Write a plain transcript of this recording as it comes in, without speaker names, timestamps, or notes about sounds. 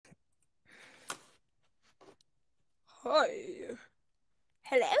Hi.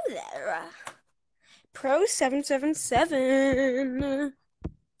 Hello there. Pro777.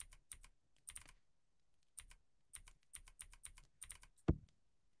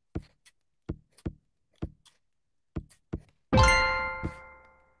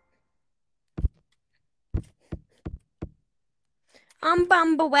 I'm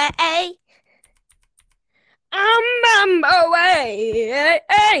Bumbaway. I'm Bumbaway.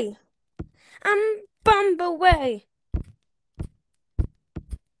 Hey. I'm Bumbaway.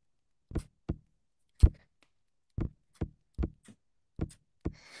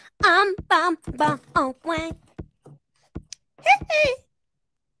 I'm Bumbaway.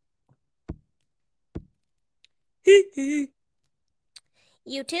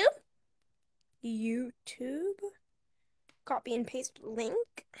 YouTube? YouTube? Copy and paste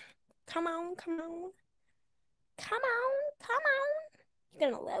link. Come on, come on. Come on, come on.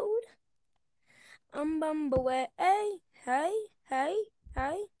 You're gonna load. I'm Bumbaway. Hey, hey, hey,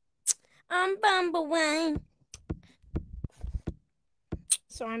 hey. I'm Bumbaway.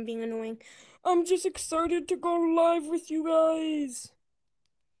 Sorry, I'm being annoying. I'm just excited to go live with you guys.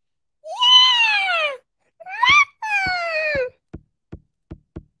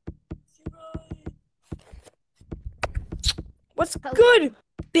 What's good,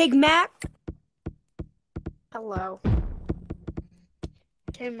 Big Mac? Hello.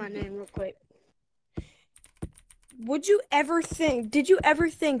 Say my name real quick. Did you ever think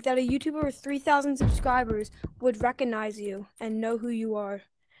that a YouTuber with 3,000 subscribers would recognize you and know who you are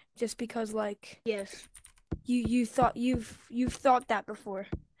just because, like, Yes. you've thought that before?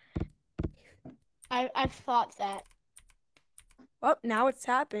 I've thought that. Well, now it's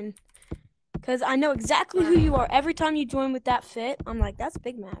happened. Because I know exactly who you are. Every time you join with that fit, I'm like, that's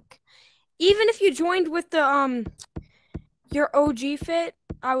Big Mac. Even if you joined with the your OG fit,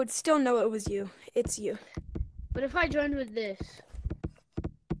 I would still know it was you. It's you. But if I joined with this?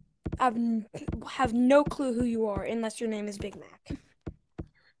 I have no clue who you are unless your name is Big Mac.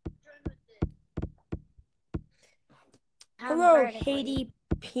 Hello, Haiti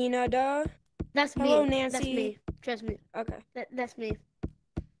Pinada. That's me. Hello, Nancy. That's me. Trust me. Okay. That's me.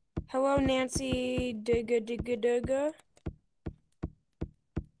 Hello, Nancy Digga.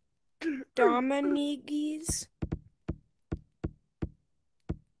 Dominiques.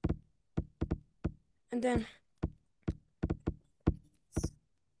 And then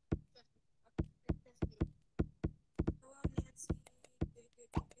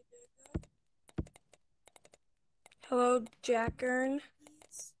hello, Jackern.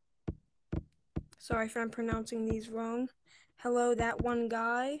 Sorry if I'm pronouncing these wrong. Hello, that one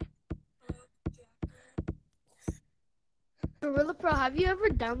guy. Gorilla Pro, have you ever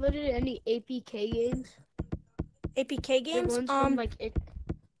downloaded any APK games? APK games? Ones from, like,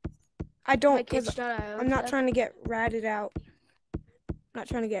 I don't, like because itch.io I'm not stuff? trying to get ratted out. I'm not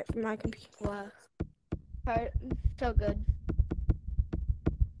trying to get my computer. Wow. Alright, so good.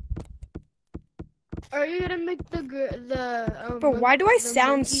 Are you gonna make But why do I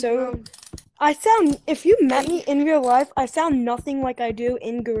sound so... if you met me in real life, I sound nothing like I do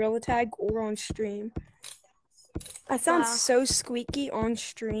in Gorilla Tag or on stream. I sound so squeaky on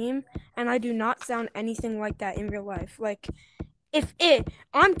stream, and I do not sound anything like that in real life. Like,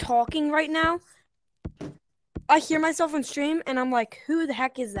 I'm talking right now, I hear myself on stream, and I'm like, who the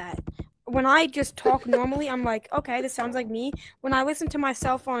heck is that? When I just talk normally, I'm like, okay, this sounds like me. When I listen to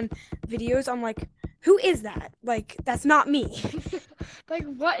myself on videos, I'm like, who is that? Like, that's not me. Like,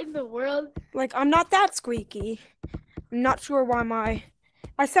 what in the world? Like, I'm not that squeaky. I'm not sure why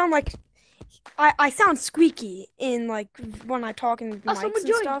I sound like... I sound squeaky in, like, when I talk in mics and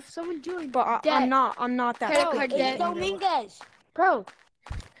stuff. Someone joined. But I'm not that squeaky. Dominguez. Bro,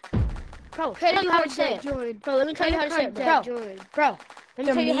 let me tell you how to say it. Bro, let me tell you how to say it. Bro, let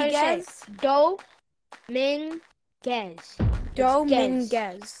me tell you how to say it.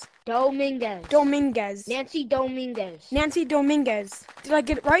 Dominguez. Nancy Dominguez. Did I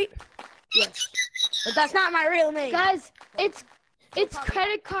get it right? Yes. But that's not my real name. Guys, it's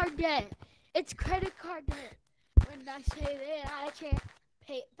credit card debt. It's credit card debt. When I say that I can't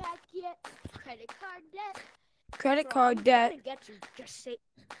pay it back yet. Credit card debt. Credit card debt. Get you. Just say.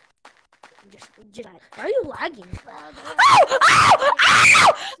 Just. Why are you lagging? Ow! Ow!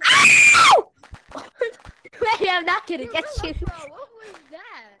 Ow! Ow! Wait, I'm not gonna get you. Bro, what was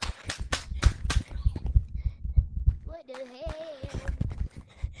that? What the hell?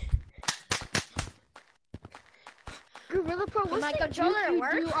 Gorilla Pro, what's my controller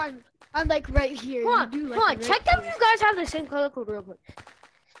work? On like right here. Hold on. Check out if you guys have the same color code real quick.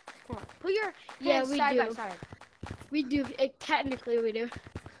 Come on. Put your hands side by side. We do. Technically, we do.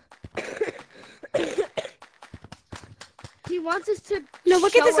 wants us to. No,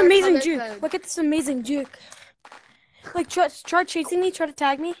 look at this show our amazing color juke. code. Look at this amazing juke. Like, try chasing me. Try to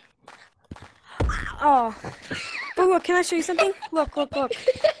tag me. Oh. But look, can I show you something? Look.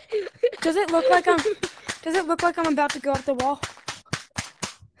 Does it look like I'm about to go up the wall?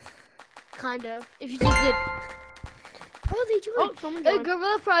 Kind of. If you just did. Oh, they do it. someone Hey, joined.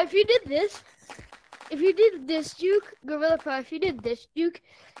 Gorilla Pro, if you did this juke, Gorilla Pro, if you did this juke,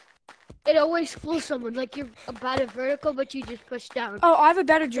 it always fools someone. Like you're about a vertical, but you just push down. Oh, I have a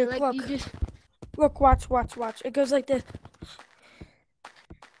better So, juke. like, Look. you just. Look, watch. It goes like this.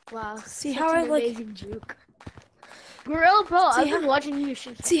 Wow. See such how an I, like- amazing juke. Gorilla Pro, I've been watching you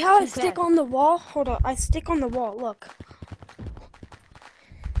since. See how I since stick that. on the wall? Hold on. I stick on the wall. Look.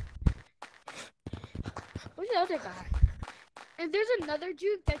 Who's the other guy? And there's another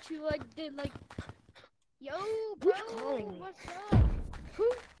juke that you like did like. Yo, bro, Who's calling me? what's up?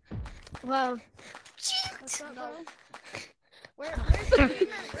 Who? Wow. What's up, bro? Where's the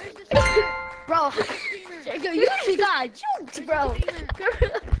streamer? Where's the streamer? Bro, you just got juked, bro.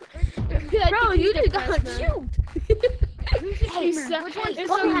 Bro, you just got juked. Hey, streamer? Which one's it's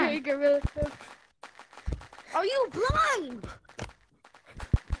blind? okay, Gorilla. Are you blind?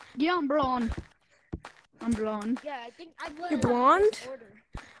 Yeah, I'm blonde. Yeah, I think I You're blonde?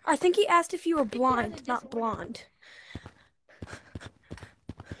 I think he asked if you were blind, not blonde.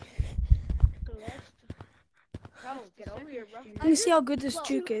 Bro, get over here, bro. Let me see how good this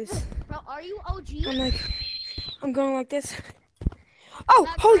juke is. Bro, are you OG? I'm going like this. Oh,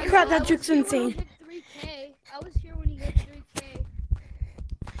 holy crap, that juke's I was here when insane. he hit 3K. I was here when he hit 3K.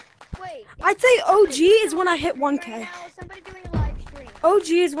 Wait. I'd say OG is when I hit 1K. Right now, is somebody doing a live stream? OG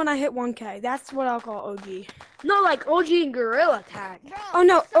is when I hit 1K. That's what I'll call OG. No, like OG and Gorilla Tag. Bro, Oh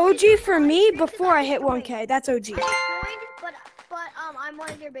no, somebody OG doing for a live me stream before I hit tonight. 1K. That's OG. I just joined, but I'm one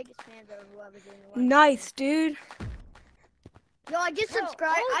of your biggest fans of whoever's doing the live. Nice, dude. Yo, I just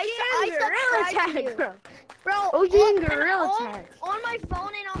subscribed. OG and Gorilla subscribed to you. Tag, bro. Bro, OG on- and Gorilla on- Tag. On my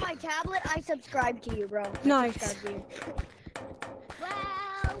phone and on my tablet, I subscribe to you, bro. I Nice. subscribe to you.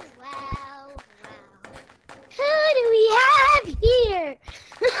 Wow. Who do we have here?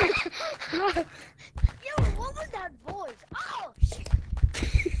 Yo, what was that voice? Oh, shit.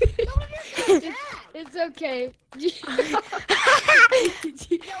 Don't even say that. It's okay. Yo, whoever's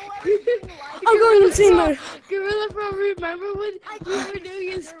doing the live I'm going insane mode. Gorilla Pro, remember when you were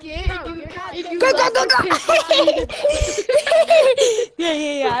doing a skit? And you Go, go, left go, the go! picture?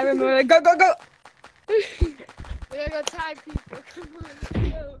 Yeah, I remember. Go, go, go! We gotta go tag people. Come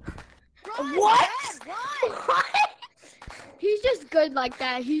on, go. What? What? He's just good like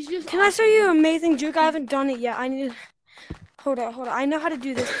that. He's just. Can I show you an amazing juke? I haven't done it yet. I need. Hold on. I know how to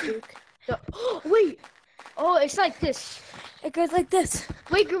do this juke. Wait. Oh, it's like this. It goes like this.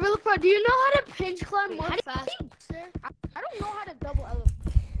 Wait, Gorilla Pro, do you know how to pinch climb more fast? I don't know how to double elevator.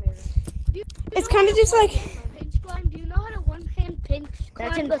 It's kind of just like. Pinch climb. Do you know how to one-hand pinch climb?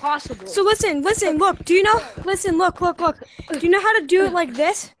 That's impossible. So listen, look. Do you know? Listen, look. Do you know how to do it like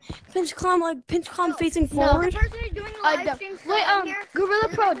this? Pinch climb facing forward. The person who's doing the live stream wait, Gorilla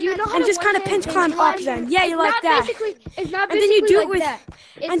Pro, do you know how And to just kind of one-hand pinch climb up then. Yeah, you like that. It's not And then you basically do like it with. that.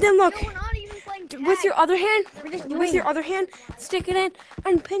 And then look. We're not even playing tag. With your other hand, doing stick it in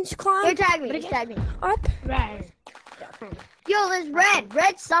and pinch climb Here, tag me. Tag me. up. Right. Yo, there's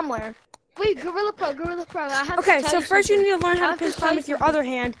red somewhere. Wait, Gorilla Pro, I have Okay, to so tell first you something. need to learn how I to have to pinch tell climb you with your other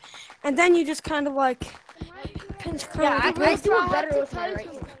hand, and then you just kind of like pinch climb. Yeah, with I your do wrist. it better with my right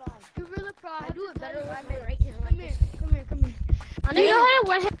hand. Gorilla Pro, I do it better with my right hand. Come here. Do you know how to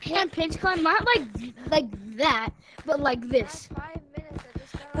one-hand pinch climb? Not like that, but like this. 5 minutes at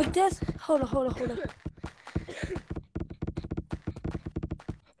this time. Like this. Hold on.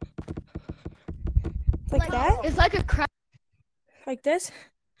 Like that? It's like a crab. Like this?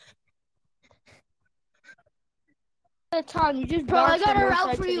 At a time, you just Bro, I bounce got from a one route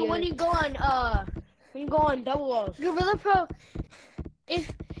side for to you the when other. you go on double walls. Gorilla Pro.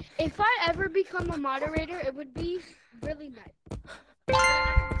 If I ever become a moderator, it would be really nice.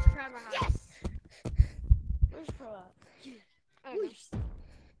 Yes. Where's Pro at? I don't know.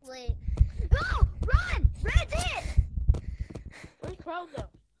 Wait. No! Run! Red's it! Where's Pro though?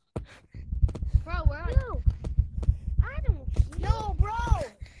 Bro, where are you? I don't know. Bro!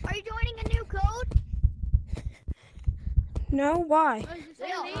 Are you joining a new code? No, why? Oh, is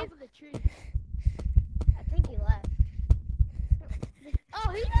this underneath the tree? I think he left. Oh,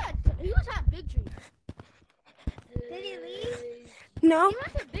 he was at big tree. Did he leave? No? He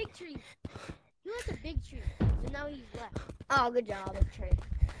went to big tree. And now he's left. Oh, good job, big tree.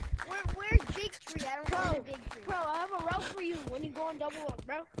 Where's big tree? I don't know big tree. Bro, I have a route for you when you go on double walls,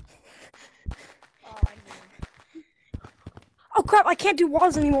 bro. Oh, I know. Oh crap! I can't do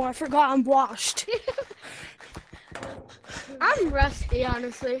walls anymore. I forgot I'm washed. I'm rusty,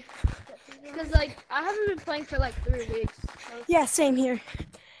 honestly. Because, like, I haven't been playing for, like, 3 weeks. So. Yeah, same here.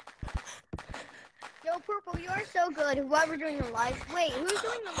 Yo, Purple, you are so good. Whoever doing the live. Wait, who's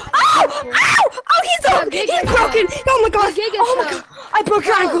doing the live? Oh! Ow! Oh, he's broken! Oh my god! Oh my god! I broke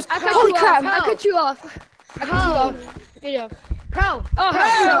your ankles! Holy crap! I cut you off. Yeah. Pro. Oh,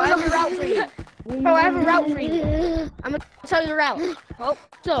 I have a route for you. Bro, I have a route for you. I'm gonna tell you the route. Oh,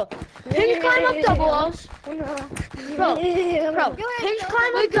 so pinch climb up double walls. Bro, pinch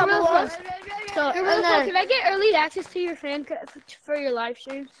climb up double walls. So, and then, can I get early access to your fan for your live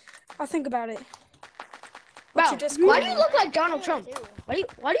streams? I'll think about it. Bro, Why do you look like Donald Trump? Why do you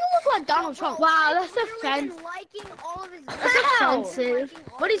look like Donald Trump? Wow, that's offensive. Liking all of his That's offensive.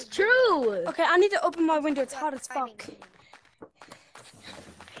 But it's true. Okay, I need to open my window. It's hot as fuck.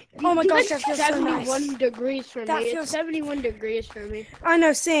 Oh my gosh, that feels so nice. 71 degrees for That me. feels- It's 71 degrees for me. I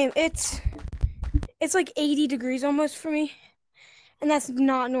know, same. It's like 80 degrees almost for me. And that's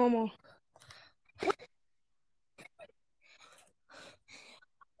not normal.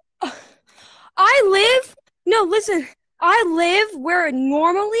 I live where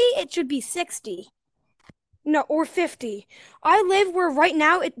normally it should be 60. No, or 50. I live where right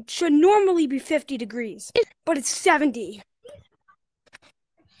now it should normally be 50 degrees, but it's 70.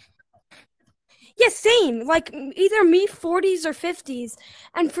 Yeah, same. Like either me 40s or 50s,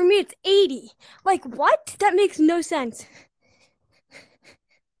 and for me it's 80. Like what? That makes no sense.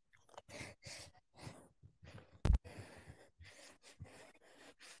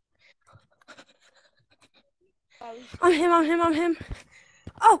 I'm him.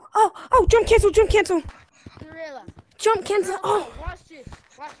 Oh, jump cancel. Gorilla. Jump cancel. Oh. Watch this.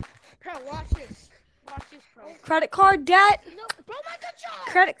 Watch this, bro. Credit card debt. No, bro, my good shot.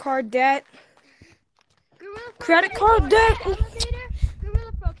 Credit card debt. Gorilla, Credit card debt.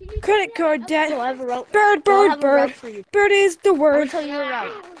 Gorilla, bro, can you Credit card debt. So I have a route. Bird. For you. Bird is the I'm word. gonna tell you a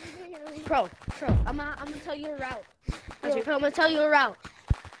route. Pro. I'm gonna tell you a route. I'm gonna tell you a route.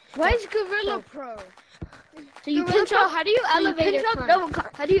 Why is Gorilla Pro? So you pinch up. How do you elevate double?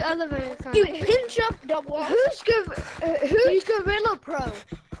 How do you elevate it? You pinch up double. Who's Gorilla Pro?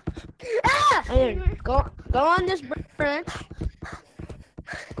 Ah! And then go on this branch.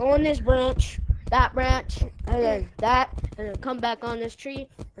 Go on this branch. That branch. And then that. And then come back on this tree.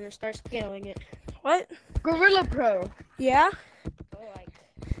 And then start scaling it. What? Gorilla Pro. Yeah? So like,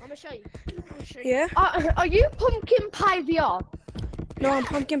 I'm gonna show you. Yeah? Are you Pumpkin Pie VR? No, I'm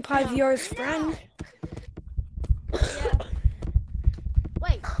Pumpkin Pie VR's friend. Yeah.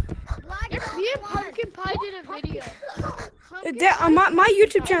 Wait. Me and Pumpkin Pie did a video. My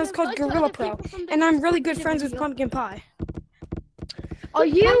YouTube channel is called Gorilla Pro, and I'm really good friends with Pumpkin Pie. Are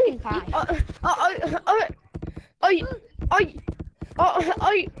you? Pumpkin Pie. Are you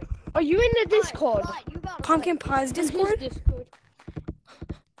in the Discord? Pumpkin Pie's Discord?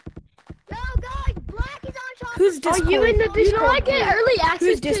 No, guys, Black is on top. Who's Discord? Are you in the Discord? You know, I get early access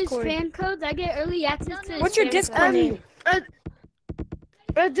Who's to his Discord? fan codes. I get early access to his What's your fan Discord codes. name?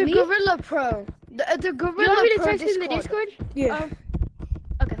 The Me? Gorilla Pro. The Gorilla You want me to Pro text in the Discord. Discord? Yeah.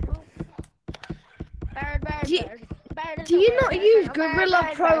 Okay. Do you not use Gorilla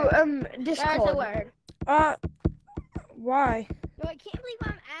Pro That's a Discord? word. Why? No, I can't believe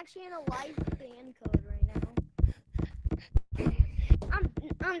I'm actually in a live fan code right now.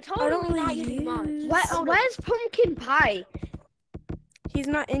 I'm I totally don't not really using mods. use- Where's Pumpkin Pie? He's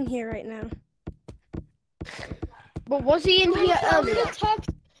not in here right now. But was he in here I'm earlier? gonna text.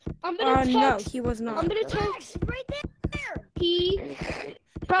 I'm gonna No, text. he was not. I'm gonna text. Right there.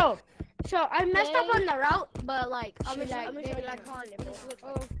 Bro. So I messed up on the route, but like I'm gonna show you.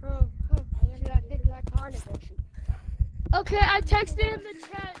 Okay, I texted in the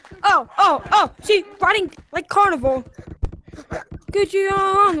chat. Oh, see, riding like carnival. Gucci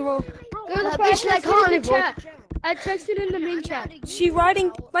on the roll. Bitch like carnival. I texted in the main chat. She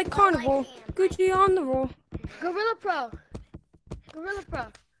riding like carnival. Gucci on the roll. Gorilla Pro.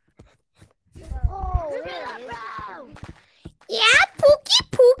 Yeah,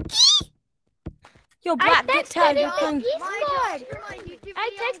 Pookie. Yo, Black, get tagged. You're playing. I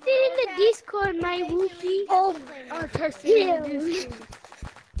texted in the Discord, my whoopie. Oh, texted in the Discord.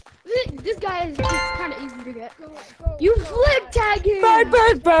 This guy is kind of easy to get. You flip tag him. Bird.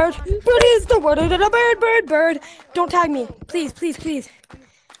 Bird is the word. Bird. Don't tag me, please. Please,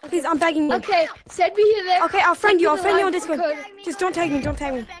 I'm begging you. Okay, send me there. Okay, I'll friend you. Send me on the Discord. code. Just don't tag me.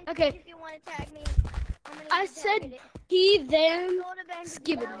 Okay. I said he, them,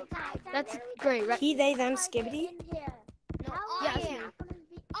 skibbity. That's great, right? He, they, them, skibbity. Yes. I am.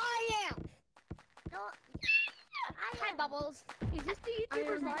 Bubbles. Is this the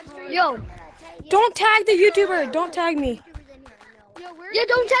YouTuber's live stream? Yo, don't tag the YouTuber. Don't tag me. Yeah,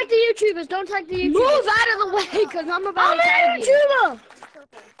 don't tag the YouTubers. Don't tag the YouTubers. Move out of the way, cause I'm about to tag you.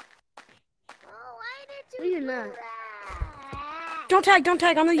 What are you not? Don't tag. I'm the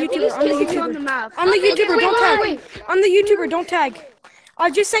YouTuber. I'm the YouTuber. On the map. I'm the YouTuber. Don't tag. Wait. I'm the YouTuber. Don't tag. I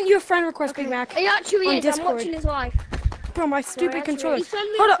just sent you a friend request, Big Mac. He actually on is. I'm Discord. watching his live. Bro, my stupid controller. He sent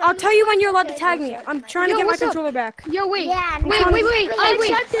me Hold a up. I'll friend tell you when you're allowed to tag me. I'm trying to get my what's up? controller back. Yo, wait. Yeah, Wait. I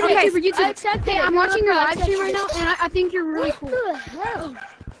accepted Okay. it. YouTube. Hey, I'm watching your live stream right now, and I think you're really cool. What the hell?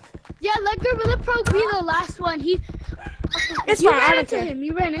 Yeah, let Gorilla Pro be the last one. It's You fine. I ran don't into care. him.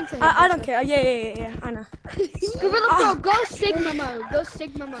 You ran into him. I don't care. Yeah. I know. Gorilla Pro, go Sigma mode. Go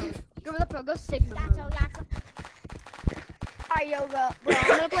Sigma mode. Gorilla Pro, go Sigma mode. Alright, yo, bro. I'm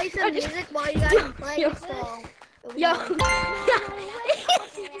gonna play some music while you guys play this song. Yo.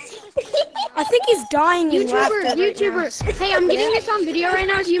 I think he's dying in laughter right YouTuber. Hey, I'm getting this on video right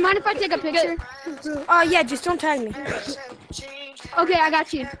now. Do you mind if I take a picture? now. Yeah, just don't tag me. Okay, I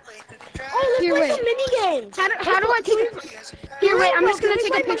got you. Oh, Here, let's play wait. some mini games. How do I take it? Here, wait. I'm just gonna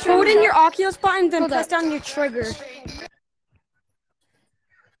take a picture. Hold in your Oculus button, then Hold press up. down your trigger.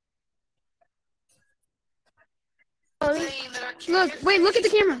 Look at the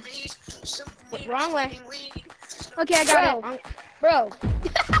camera. Wrong way. Okay, I got it. Bro.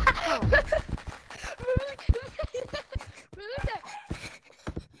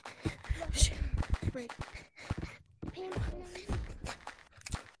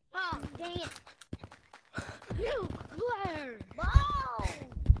 Oh, dang it. You, Blair. Whoa.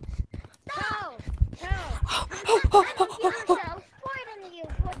 No.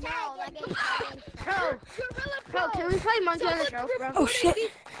 Bro, can we play Monkey on the Shelf, bro? Oh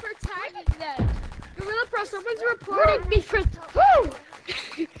shit. For tagging them. Gorilla Pro, someone's reporting me for.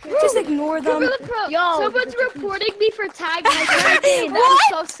 Just ignore them. Gorilla Pro, Yo. someone's reporting me for tagging them. What?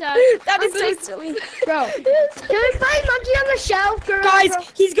 That's so sad. That is so silly. Bro, can we play Monkey on the Shelf, Gorilla Guys, Pro?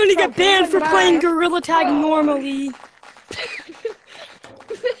 he's gonna get banned for Bye. playing Gorilla Tag normally.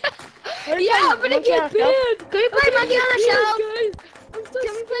 Yeah, I'm gonna get banned. Can we play Monkey on the Shelf? I'm so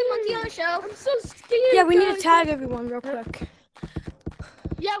Can we play Monkey on the Shelf? I'm so scared. Yeah, we need to guys. tag everyone real quick.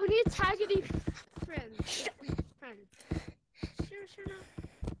 Yeah, we need to tag any friends. Sure.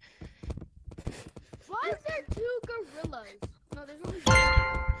 Why is there two gorillas? No, there's only one.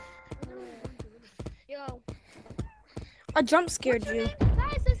 Yo. I jump scared you.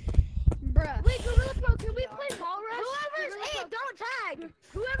 Guys, this. Bruh. Wait, Gorilla Pro, can we play Ball Rush? Don't tag.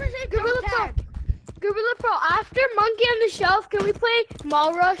 Whoever's in Gorilla Pro. Gorilla Pro, after Monkey on the Shelf, can we play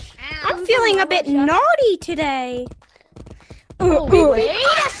Mall Rush? I'm feeling a bit naughty today. Wait.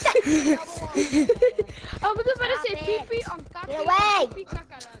 I was about to say pee-pee on cock. Get away.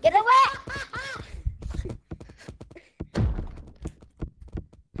 Get away.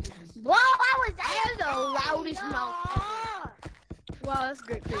 Whoa, that was the loudest mouth. Wow, that's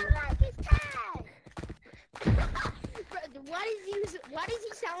great. I like his tag. Why does he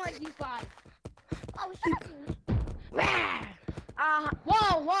sound like he's 5? Oh, shut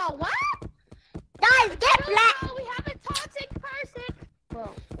Whoa, what? Guys, get black. Oh, we have a toxic person.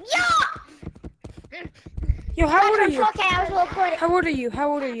 Yeah. Yo, how old are on you? 4K, I was recording. How old are you?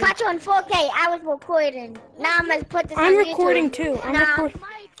 How old are you? Catch you on 4K, I was recording. Now I'm gonna put this I'm on recording YouTube. too. Nah.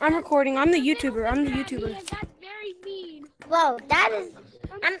 I'm recording. I'm the YouTuber. I'm the YouTuber. That's very mean. Whoa, that is.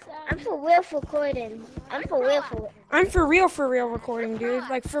 I'm for real for recording. I'm for real for it. I'm for real recording, dude.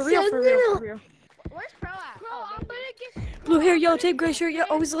 Like for real. Where's Pro at? Bro, I'm gonna get Blue hair, yellow tape, gray shirt,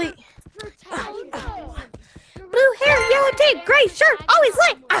 always late. for tagging them. Blue hair, yellow tape, gray shirt, always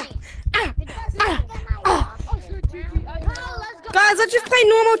late. Guys, let's just play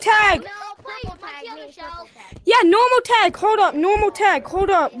normal tag. Yeah, normal tag. Hold up, normal tag. Hold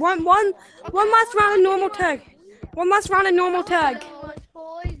up. One last round of normal tag. One last round of normal tag.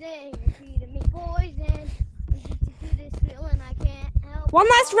 One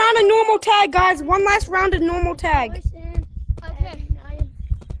last round of normal tag, guys. One last round of normal tag.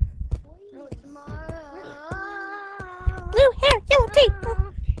 Blue hair, yellow tape,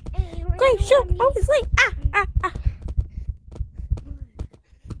 gray shirt, always late.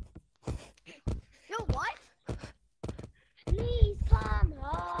 Yo, what? Please come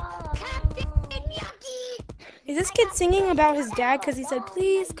home. Captain Yucky. Is this kid singing about his dad because he said,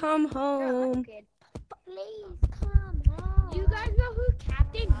 please come home? Please come home. You guys know who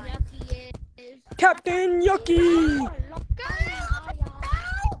Captain Yucky is? Captain Yucky!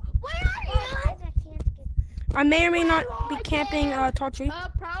 I may or may not be camping tall tree.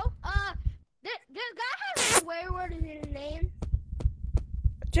 Pro? This guy has a swear word in his name.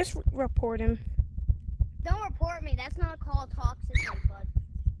 Just report him. Don't report me. That's not called toxic, bud.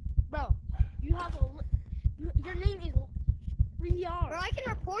 Bro, you have a. Your name is Rion. Bro, I can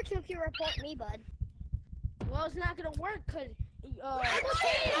report you if you report me, bud. Well, it's not gonna work because. He's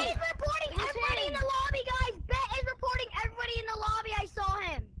reporting everybody in the lobby, guys. Bet is reporting everybody in the lobby. I saw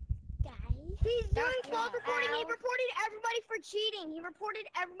him. He's doing false recording. He reported everybody for cheating. He reported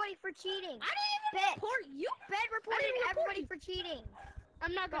everybody for cheating. I didn't even report you. Bet reported everybody for cheating.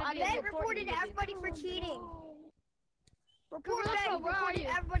 I'm not gonna. Bet reported everybody for cheating. Report Gorilla, Bet where are reported you?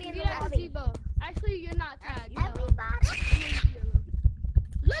 everybody in the Yeah, lobby. Sibo. Actually, you're not tagged. No. Everybody.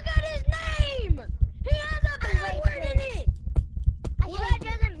 Look at his name. He has a bad word in it. Well, that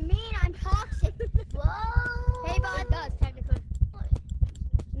doesn't mean I'm toxic. Whoa. Hey, bud. It does technically.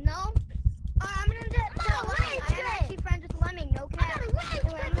 No. I'm gonna tell Lemming. I'm actually friends with Lemming. No cap. No,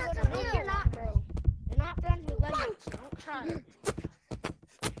 you're not, bro. You're not friends with Lemon. Don't try.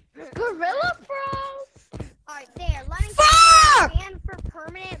 Gorilla Pro. Alright, there. Lemming Fuck! banned for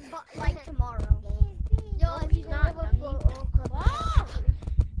permanent, but like tomorrow. Yo, he's not.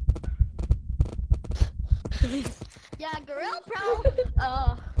 Yeah, Gorilla Pro.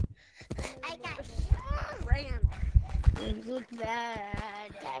 I got Ran. It looked bad.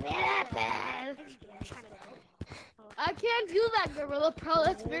 I can't do that, Gorilla Pro.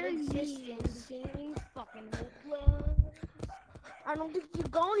 That's very mean. fucking hopeless. I don't think you're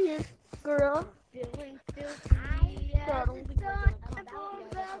going here, Gorilla. Feeling filthy. I don't think you're gonna come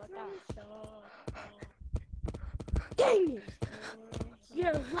out. Dang it!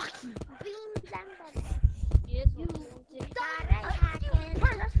 You're lucky. Yes, you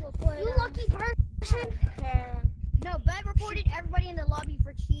lucky person. No, Bet reported everybody in the lobby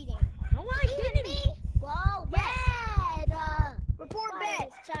for cheating. No, I didn't. Whoa, Bet. Report Bet.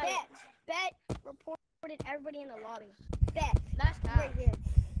 Bet reported everybody in the lobby. Bet. That's Right here.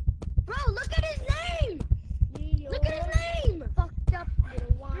 Bro, look at his name. Look at his name. Fucked up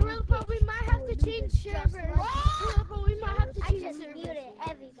little one. Gorilla Pro, we might have to change servers. Gorilla Pro, we might have to I change just servers. muted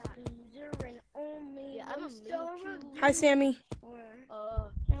everybody. Yeah, I'm a mute. Hi, Sammy. Uh,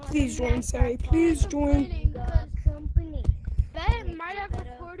 Please join, Sammy. Please join. Company. Bet might have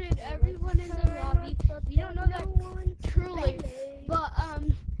recorded everyone in the lobby. We don't know that truly. But,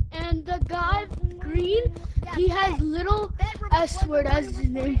 and the guy, Green, he has little S word as his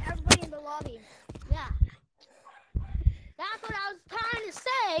name. Everybody in the lobby. Yeah. That's what I was trying to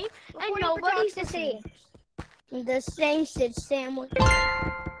say, and Reporting nobody's for listening. The sausage sandwich.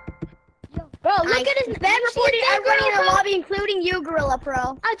 Bro, look at his Ben reported everybody in the lobby, including you, Gorilla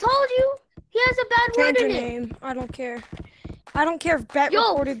Pro. I told you, he has a bad word Change your in it. name. I don't care. I don't care if Bet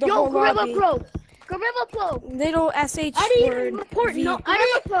reported the whole Gorilla lobby. Pro. Gorilla Pro. Little SH I didn't word. even report. V. No, I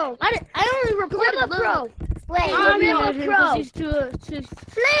only reported Gorilla Pro. Wait, I'm Gorilla muted Pro. he's Please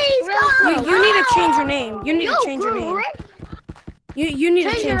You, go. you need to change your name. You need to change your name. You need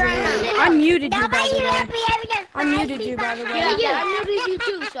to change your name. I muted you, by the way. I muted you, by the way. Yeah, I muted you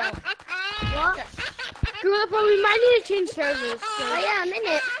too, so. What? Gorilla Pro, we might need to change servers. So. Oh yeah, I'm in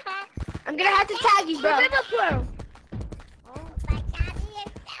it. I'm gonna have to tag you, bro. Gorilla Pro.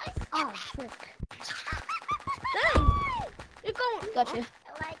 Oh, frick. Dang. You're going. Gotcha.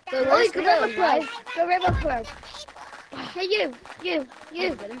 Hey, Gorilla Pro. Gorilla Pro. Hey, you.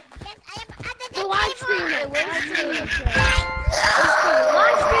 The live streamer. Live streamer.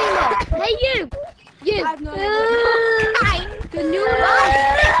 Hey, you. I have no idea. The new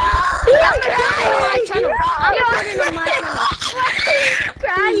I'm recording on my channel.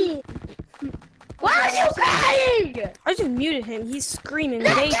 Crying. Why are you crying? I just muted him. He's screaming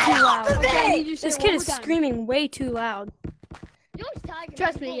way too loud. This kid is screaming way too loud.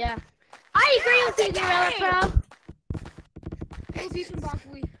 Trust me, yeah. I agree with you, Gorilla Pro. Beef and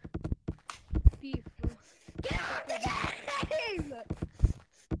broccoli. Beef.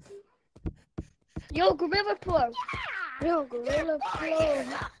 Yo, Gorilla Pro. Yo, Gorilla Pro.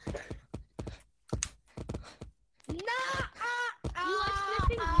 You are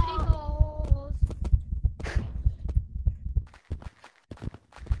sniffing booty holes.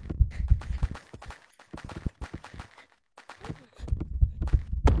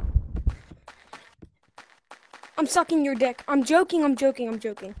 I'm sucking your dick. I'm joking.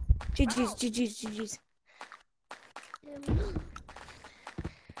 GG's.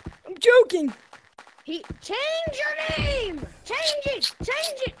 I'm joking. Change your name! Change it!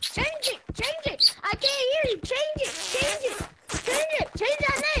 I can't hear you! Change it!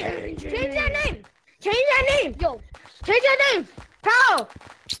 Change that name! Yo! Change that name! Pro!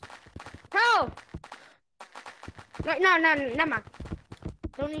 No, never mind.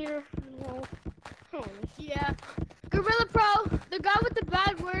 Don't hear. No. Yeah. Gorilla Pro, the guy with the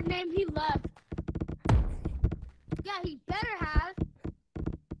bad word name, he left.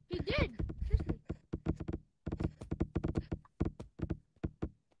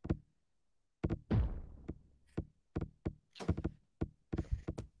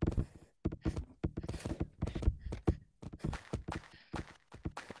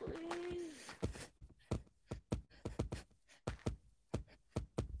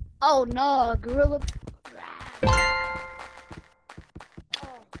 Oh no, gorilla.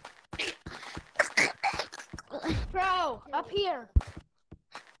 Bro, up here.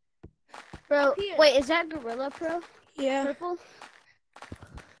 Bro, wait, is that Gorilla Pro? Yeah. Purple?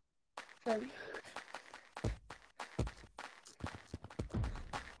 Sorry.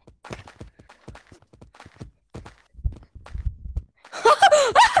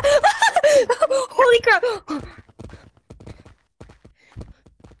 Holy crap!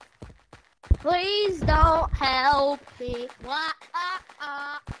 Please don't help me. What?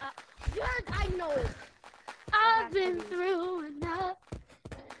 I know it. I've been through enough.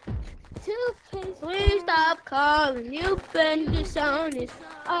 Please stop calling. You've been dishonest.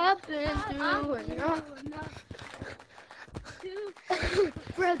 I've been through enough.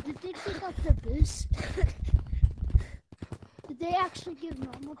 Bro, did they take out the boost? Did they actually give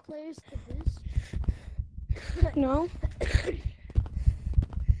normal players the boost? No.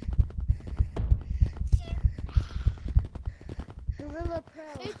 Gorilla Pro.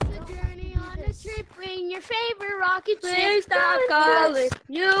 It's a journey on a trip in your favorite rocket ship. Please stop calling.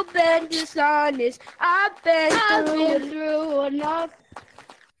 You've been dishonest. I've been through enough.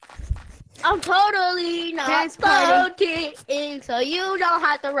 I'm totally not floating, so you don't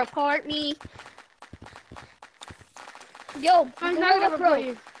have to report me. Yo, I'm not gonna report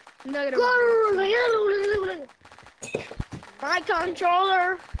you. I'm not gonna report you. My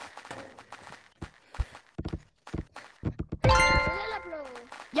controller.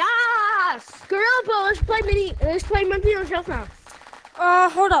 Yes! Gorilla Pro, let's play Monkey on Shelf now.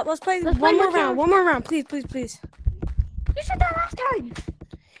 Hold up. Let's play one more round. One more round, please, please, please. You said that last time.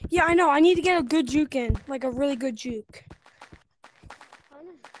 Yeah, I know. I need to get a good juke in, like a really good juke. Who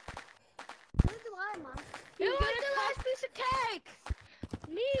wants the last piece of cake?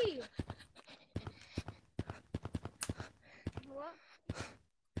 Me. What?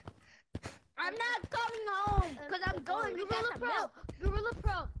 I'm not coming home because I'm going to get some milk. Gorilla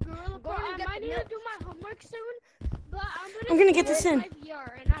Pro. I might need to do my homework soon, but I'm gonna get this in. My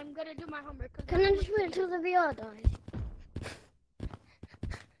VR and I'm gonna do my homework. Can I just wait until the VR dies?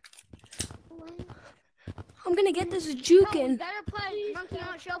 I'm gonna get this juke in. Better play Monkey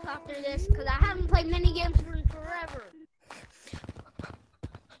on Shelf after this because I haven't played mini games in forever.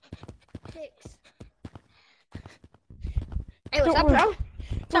 6. Hey, what's up, bro?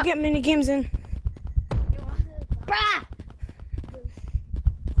 We'll get mini games in. Brah!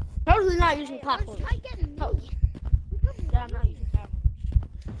 Totally not using platforms. Yeah, I'm not using platforms.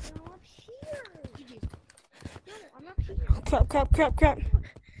 No, up here. No, I'm up here. Crap.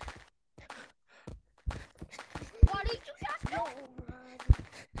 Why did you just go?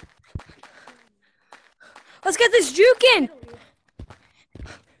 Let's get this juke in.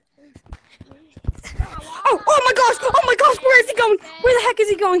 Oh my gosh, where is he going? Where the heck is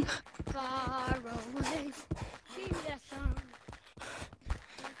he going? Far away. Give me that song.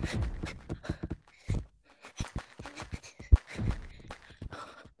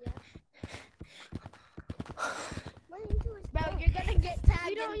 Bro, you're gonna get tagged.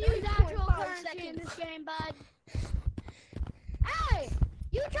 You don't use actual currency in this game, bud. Hey!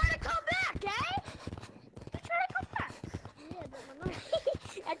 You try to come back, eh? You try to come back.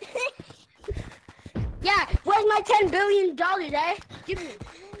 Yeah, where's my $10 billion, eh? Give me.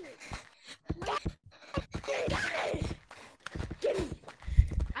 Give me.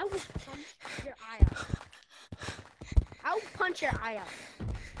 I will punch your eye out. I will punch your eye out.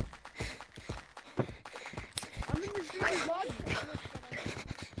 I'm in this really long.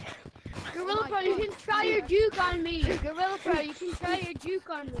 Gorilla Pro, you can try your juke on me. Gorilla Pro, you can try your juke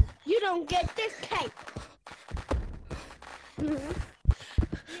on me. You don't get this cake. You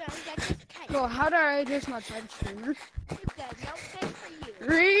don't get this cake. Bro, how do I adjust my touch screen? You get no cake for you.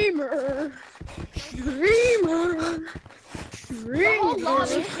 Dreamer. The whole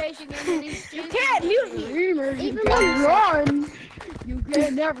lobby's chasing him. You can't mute me. Dreamer, you Even can when run. You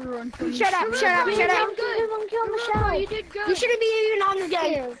can never run from me. Shut up. You did good. You shouldn't be even on the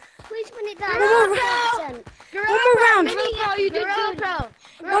game. Please put it down. One more round. Gorilla Pro, you did good.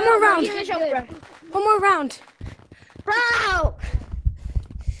 One more round. You did good. One more round. Bro!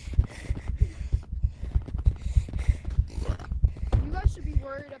 You guys should be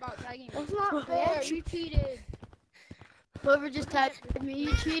worried about tagging me. That's not fair. You cheated. Whoever just tagged me,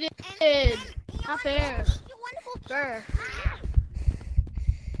 you cheated. Not fair. You wonderful. Fair.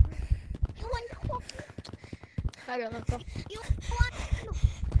 You wonderful. I got that. You wonderful.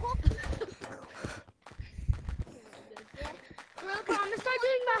 Gorilla Pro, I'm gonna start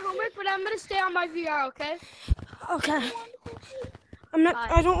doing my homework, but I'm gonna stay on my VR, okay? Okay.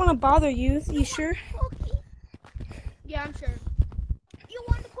 I don't want to bother you. You sure? Yeah, I'm sure. You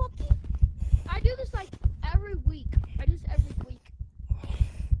want the cookie?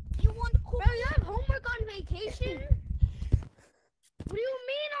 vacation? What do you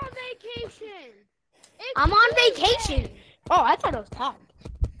mean on vacation? I'm on vacation. Oh, I thought it was tagged.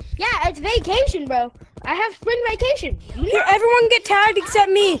 Yeah, it's vacation, bro. I have spring vacation. Here, everyone get tagged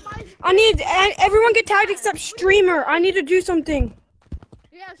except me. Everyone get tagged except streamer. I need to do something.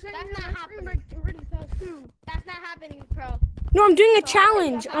 Yeah, That's not happening. That's not happening, bro. No, I'm doing a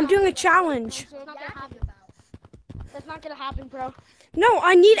challenge. I'm doing a challenge. That's not gonna happen. That's not gonna happen, bro. No,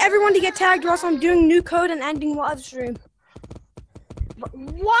 I need everyone to get tagged or else I'm doing new code and ending live stream.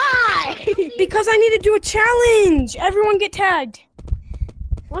 Why? Because I need to do a challenge. Everyone get tagged.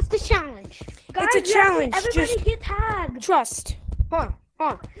 What's the challenge? It's a challenge. Everybody Just get tagged. trust. Hold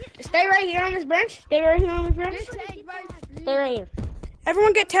on. Stay right here on this bench. Stay right here on this bench. Stay right here.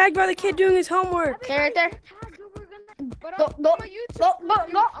 Everyone get tagged by the kid doing his homework. Stay right there. Go.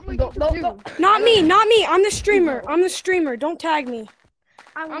 Not me, not me. I'm the streamer. I'm the streamer. Don't tag me.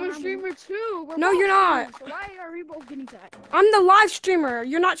 I'm a streamer too. We're No, both you're not. streamers, so why are we both getting tagged? I'm the live streamer.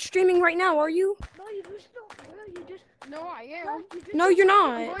 You're not streaming right now, are you? No, you just don't. You just. No, I am. No, you're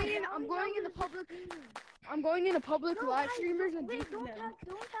I'm not. going in the public. I'm going into public live streamers and beating them.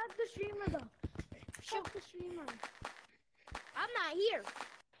 Don't tag the streamer though. Show the streamer. I'm not here.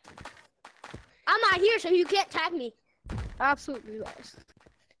 I'm not here, so you can't tag me. Absolutely lost.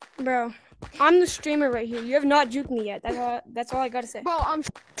 Bro, I'm the streamer right here. You have not juked me yet. That's all I gotta say. Bro, I'm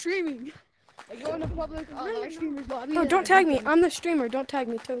streaming. I go into public live streamers lobby. No, don't tag me. I'm the streamer. Don't tag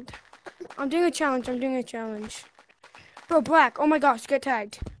me. I'm doing a challenge. I'm doing a challenge. Bro, Black. Oh my gosh, get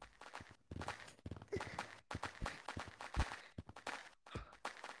tagged.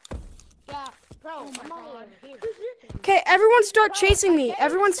 Yeah, bro. Oh my God. Okay, everyone start chasing me.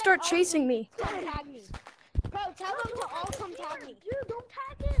 Everyone start chasing me. Tag me. Bro, tell them to all come tag me. Dude, don't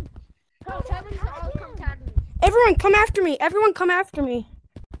tag him. Bro, tell them to all come tag me. Everyone come after me. Everyone come after me.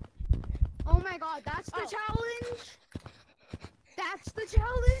 Oh my God, that's the challenge. That's the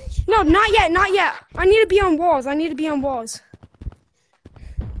challenge. No, not yet. Not yet. I need to be on walls. I need to be on walls.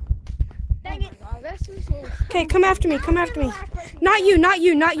 Dang it. Oh, this is so. Okay, come after me. Come after me. Not you. Not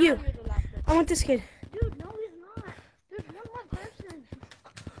you. Not you. I want this kid. Dude, no, he's not. There's one more person.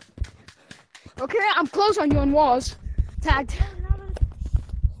 Okay, I'm close on you on walls. Tagged.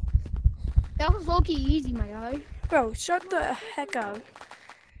 That was low-key easy, my guy. Bro, shut the heck up.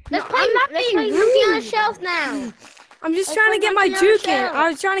 Let's play on the shelf now. I'm just Let's trying to play get my Monkey on the juke in. Shelf. I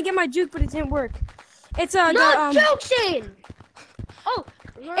was trying to get my juke, but it didn't work. It's No jokes in. Oh,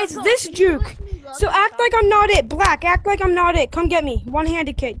 it's this juke. So act like I'm not it. Black, act like I'm not it. Come get me.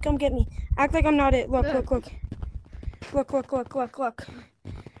 One-handed kid. Come get me. Act like I'm not it. Look, look, look. Look, look, look, look, look.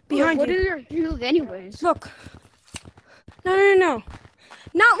 Behind what you. are your juke anyways? Look. No, no, no, no.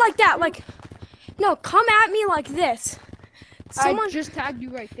 Not like that. Like, no, come at me like this. I just tagged you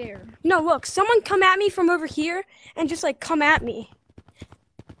right there. No, look. Someone come at me from over here and just, like, come at me.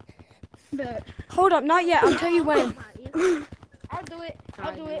 But Hold up. Not yet. I'll tell you when. I'll do it.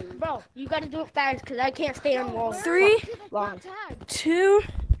 I'll do it. Bro, you gotta do it fast because I can't stay on walls. 3, long. 2,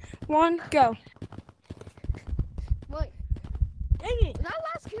 1, go. wait, Dang it. that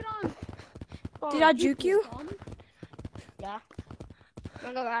last kid on. Did I juke you? Yeah.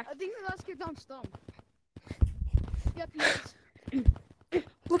 I'm gonna lie. I think the last kid's on stump. Yep, he is.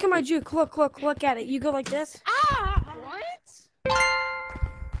 Look at my juke. Look, look, look at it. You go like this. Ah! What?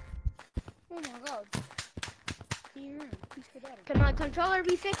 Oh my God. Can my controller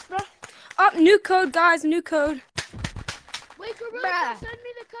be fixed, bro? Up, new code, guys. New code. Wait, Gorilla, Bruh. send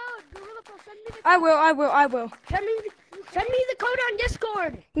me the code. Gorilla, send me the code. I will. Send me the code on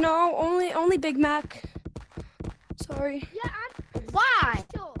Discord. No, only Big Mac. Sorry. Yeah, Why?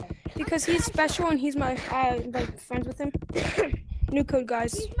 Because he's special and he's my, like, friends with him. New code,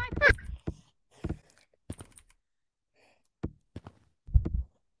 guys. He's my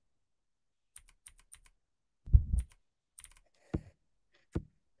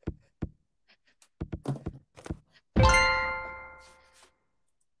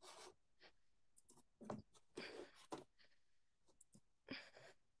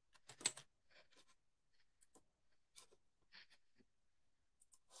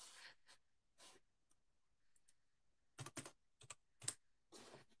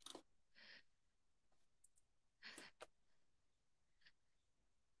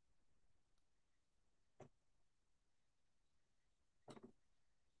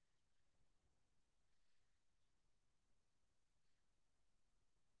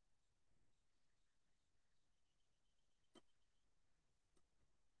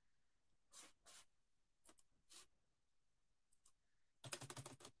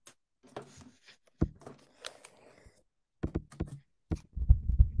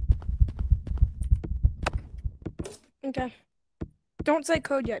Okay. Don't say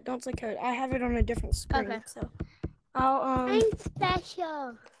code yet. Don't say code. I have it on a different screen. Okay. So I'll I'm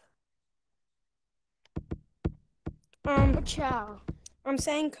special. Ciao. I'm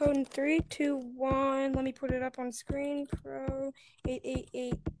saying code in 3, 2, 1. Let me put it up on screen. Pro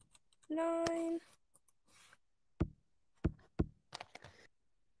 8889.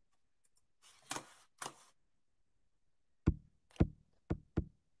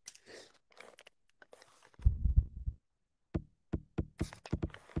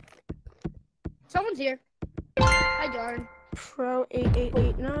 Someone's here. Hi, Darn. Pro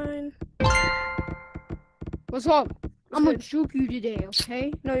 8889. What's up? I'm gonna juke you today,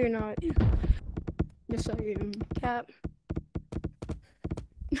 okay? No, you're not. Yes, I am. Cap.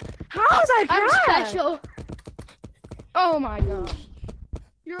 How's I I'm special. Oh my gosh.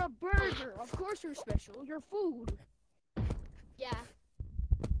 You're a burger. Of course you're special. You're food. Yeah.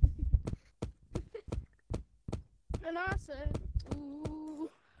 And I said, ooh,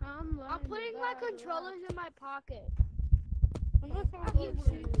 I'm putting my controllers in my pocket.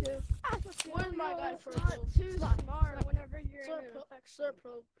 Where's my guy for too smart whenever you're in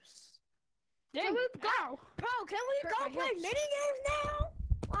Damn it, go! Bro, can we go play mini games now?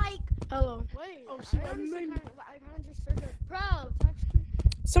 Like, Hello. Wait. Oh, see, I kind of just started. Bro,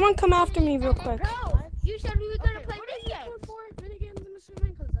 Someone come after me real quick. bro, you said we were gonna play mini games. Mini games, I'm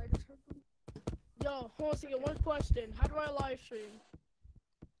assuming, because I just heard them. Yo, hold on a second. One question. How do I live stream?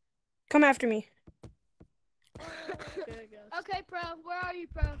 Come after me. Okay, I guess. Okay, bro. Where are you,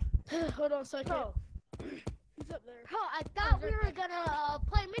 bro? Hold on a second. Bro. He's up there. Bro, I thought we were gonna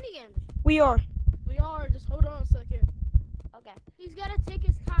play mini games. We are. We are. Just hold on a second. Okay. He's gotta take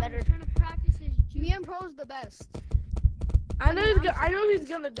his time. He's trying to practice his. Me and Pro's the best. I know he's gonna. I know he's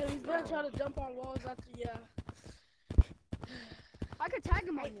gonna do. He's gonna try to jump on walls after. Yeah. I could tag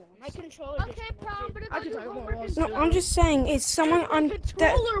him on walls. My controller. Okay, Pro. But I could tag him on walls. No, I'm just saying, is someone on that?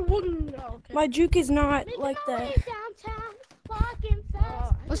 Controller wouldn't. Oh, okay. My juke is not like that. Downtown, walking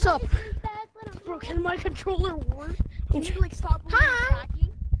fast. What's up? Bro, can my controller work? Can you like stop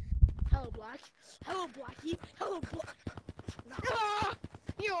tracking? Hello, Black. Hello, Blackie. Hello, Black.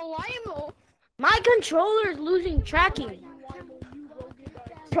 Yo, Lionel. My controller is losing tracking.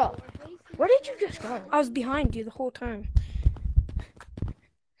 Bro, where did you just go? I was behind you the whole time.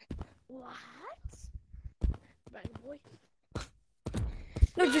 What? Bad boy.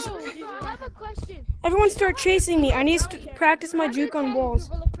 No, just I have a question. everyone start chasing me. I need to practice my juke on walls.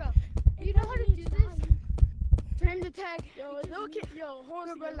 You know how to do this? Turn the tag. Yo, is it okay? Yo, hold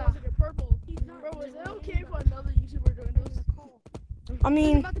on. Like a purple. Bro, is it okay for another YouTuber doing this? I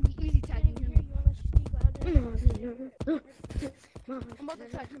mean, I'm about to be easy tagging him. I'm about to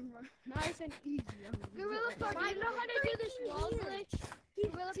tag him nice and easy. Gorilla Pro, do you know how to do this wall glitch?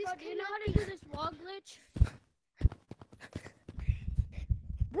 Gorilla Pro, do you know how to do this wall glitch?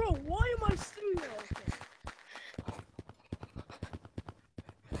 Bro, why am I still here?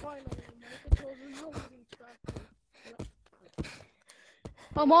 Finally, my controllers are losing track.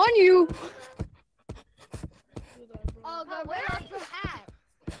 I'm on you. Oh, God, where are you at?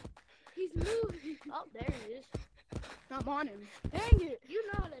 He's moving. Oh, there he is. I'm on him. Dang it. You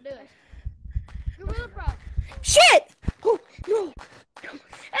know how to do it. Gorilla Pro. shit! Oh, no.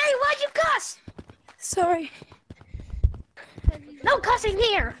 Hey, why'd you cuss? Sorry. No cussing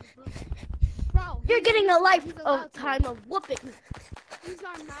here. Bro, You're getting a lifetime of whooping.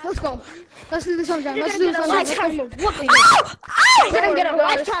 let's go. Let's do this on time. You're Let's gonna do get this a on lifetime time. of whooping. Oh! You're gonna get a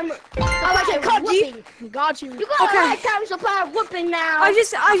lifetime of whooping. Got you. You got a lifetime supply of whooping now. I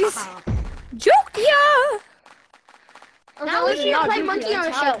just juked ya! Now we need to play Monkey on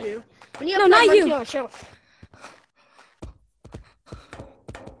a Shelf. We need to No, play not Monkey you. on a Shelf.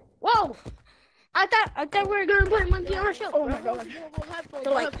 Whoa! I thought we were gonna play Monkey on a Shelf. Oh my God.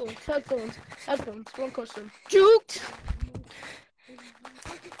 Headphones. One question. Juked.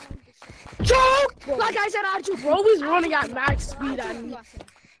 Juked. Like I said, I juked. Bro, he's running at max speed at me.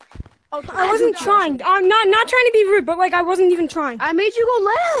 Okay, I wasn't trying. I'm not trying to be rude, but like I wasn't even trying. I made you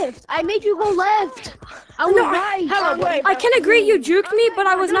go left. I made you go left. I was right. I can agree you juked me, but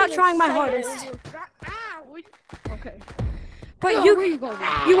I was not trying my hardest. Okay. But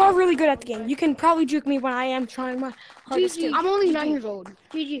you are really good at the game. You can probably juke me when I am trying my hardest. too. I'm only 9 years old.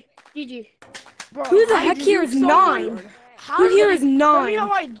 GG. Bro, Who the heck here is 9? Who here is 9? You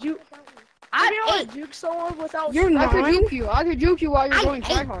know I juke. I juke someone without. You're 9? I could juke you while you're going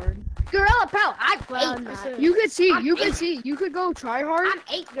try hard. Gorilla Pro, I'm 8. You could see. You could go try hard. I'm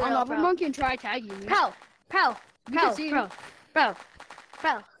 8, on Gorilla Upper Pro. Monkey and try tagging me. Pro. Bro. Got you. Pro.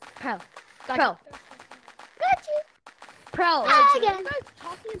 Again.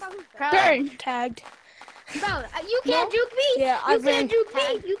 Tagged. Bro, you can't juke me. Yeah, I ran. Juke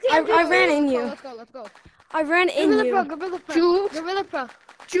me. You can't. I ran in you. Let's go. I ran in you. Gorilla Pro. Gorilla Pro.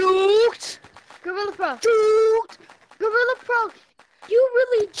 Juked. Gorilla Pro. Juked. Gorilla Pro. You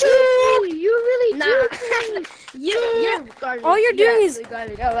really juked me. You really juked me. All you're doing is.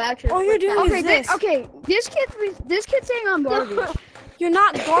 Actually, All you're doing is this. This kid's saying I'm garbage. You're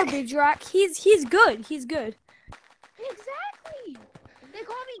not garbage, Rack. He's good. He's good. Exactly. They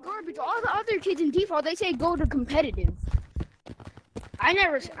call me garbage. All the other kids in default, they say go to competitive. I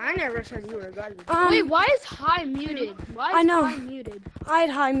never said you were garbage. Wait, why is high muted? Why is high muted? I had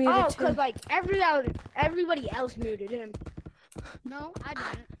high muted too. Because like everybody else muted him. No, I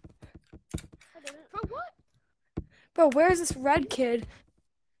didn't. For what? Bro, where's this red kid?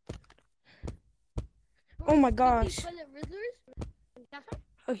 Oh my gosh.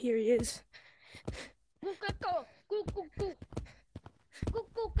 Oh, here he is.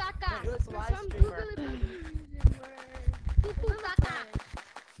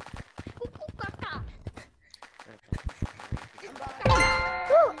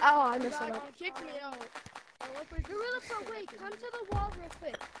 Oh, I messed it up. Kick me out. Gorilla Pro, wait, come to the wall real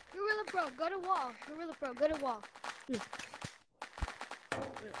quick. Gorilla Pro, go to wall. Gorilla Pro, go to wall.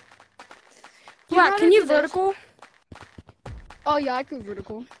 Yeah, can you vertical? Oh yeah, I can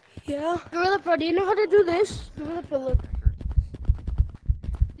vertical. Yeah. Gorilla Pro, do you know how to do this? Gorilla Pro, look.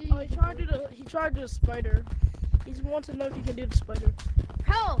 Oh, he tried to do the spider. He wants to know if he can do the spider.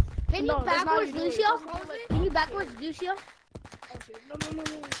 Hell, can you No, that's not backwards how you do it. Lucio? Can you backwards Lucio? Okay, no.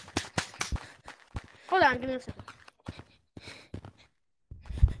 Hold on, give me a second.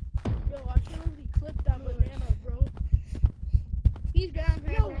 Yo, I can't really clip that banana, bro. He's down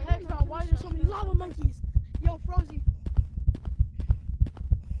here. Yo, heck no, why are there so many lava monkeys? Yo, Frozy.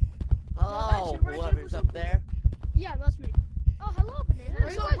 Oh, whoever's up there. Yeah, that's me. Oh, hello, banana.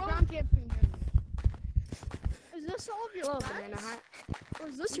 Where's the brown Is this all of your Banana hat. Or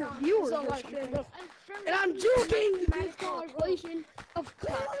is this your viewers? And I'm joking! Manipulation of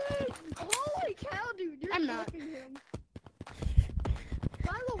class. Holy cow, dude! You're I'm not. him.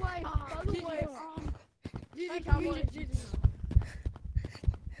 By the way,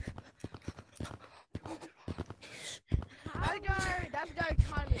 that guy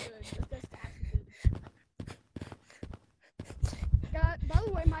kind of good. That's actually good. By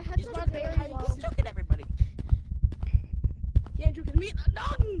the way, my headset's not very low. He's joking everybody. Can't you can meet the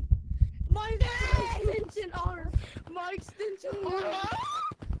dog? My extension arm. My extension arm.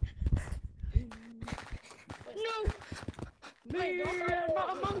 No. Me and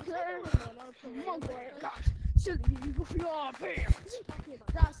my monkey. Gosh, silly you go for your pants.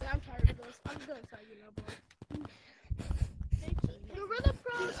 That's it. I'm tired of this. I'm gonna tell you now, boy. Gorilla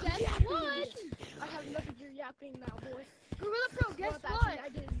Pro, guess what? I have enough of your yapping now, boy. Gorilla Pro, guess Well, what? actually, I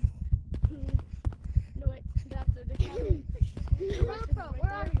didn't. No, wait. That's the cabin. Gorilla Pro,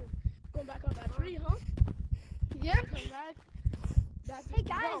 where are you? Going back on that tree, huh? Yeah. Come back. Hey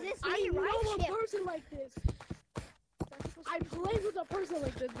guys, this I is know right a person like this. I played with a person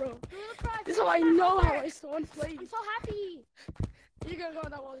like this, bro. Gorilla Pro, This is how I know how I saw and played. I'm so happy. You're gonna go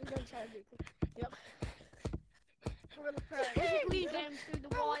on that wall. You're gonna try to do it. Yep. Gorilla Pro, please them through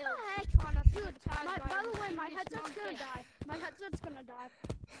the wild. By the way, my headset's gonna die. My headset's gonna die.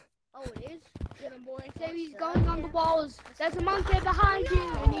 Oh, it is? Get him, boy. So he's going on the walls. There's a monkey behind you.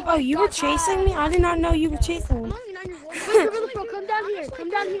 And he Oh, you were chasing me? I did not know you were chasing me. Wait, Gorilla Pro, come down here. Come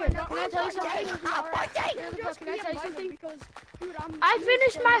down here. Can I tell you something? Gorilla Pro, can I tell you something? I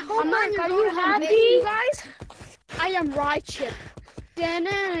finished my homework. Are you happy? guys? I am Rychip.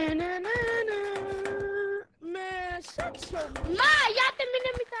 Man, sucks so much. Ma, ya terminé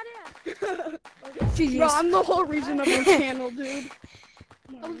mi tarea. Bro, I'm the whole reason of our channel, dude.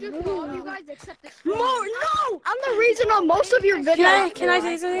 Oh, just all of you guys except this. No! I'm the reason of most of your videos. Can I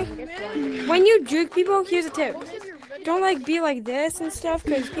say something? When you juke people, here's a tip. Don't like be like this and stuff,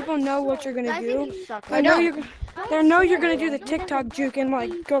 because people know what you're gonna do. They know you're gonna do the TikTok juke and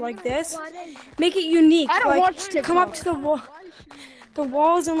like go like this. Make it unique. I don't Like watch TikTok. come up to the wall, the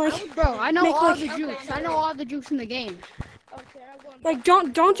walls, and like Bro, I know Make all like- the jukes. I know all the jukes in the game.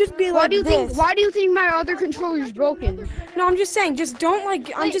 don't just be Why like do you this. think? Why do you think my other controller is broken? No, I'm just saying, just don't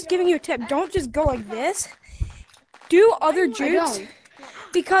like. I'm just giving you a tip. Don't just go like this. Do other jukes, don't.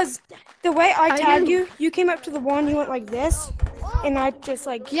 because the way I I tagged do. you, you came up to the wall and you went like this, and I just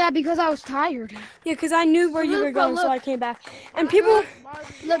like Yeah, because I was tired. yeah, because I knew where you were Look, going, so look. I came back. And people,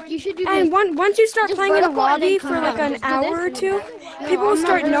 Look, you should do this. and once you start Just playing in a vertical and lobby then for come like down. an Just do hour this. or two, No, people will I'm not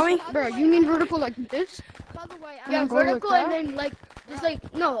start vertical. knowing. Bro, you mean vertical like this? By the way, Yeah, go like vertical that? and then like just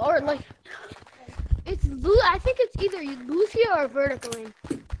like no, or like it's I think it's either Lucia or vertical.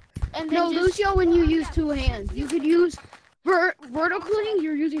 and then No, just, Lucio, when you use two hands, you could use vertically.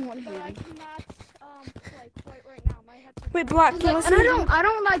 You're using one But I hand. cannot like quite right now. My head's Wait, Black, can you And listen?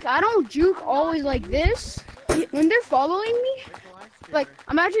 I don't juke always like this. When they're following me, like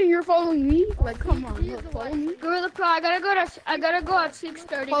imagine you're following me. Like come on, look, follow me. Gorilla Pro, I gotta go at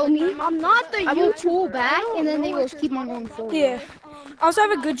 6:30. Follow me. I'm not the I will pull back, and then they will keep on going forward. Yeah. I also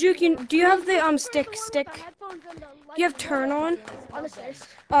have a good juke. Do you have the stick? Do you have turn on?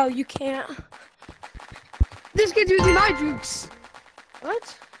 Oh, you can't. This kid's using my jukes.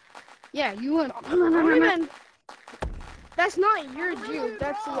 What? Yeah, you went. That's not your juke.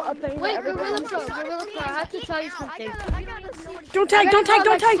 That's a thing. Wait, that Gorilla everybody Pro, Gorilla Pro, I have to tell you something. Don't tag! Oh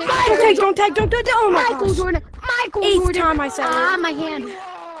my gosh. Jordan. Michael Eighth Jordan. time I said it. My hand.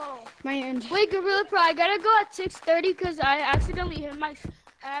 My hand. Wait, Gorilla Pro, I gotta go at 6:30 because I accidentally did something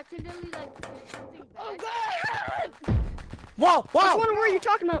bad. Whoa, Which whoa! one were you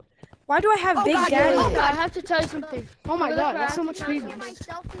talking about? Why do I have Big Daddy? I have to tell you something. Oh my god, that's so much speed. Who's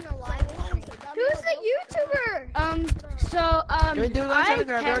the YouTuber? Can we do this I in the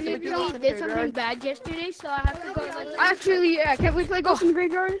graveyard? Can we do this technically in the did something graveyard? bad yesterday, so I have to go. Actually, yeah. Can we play Ghost in the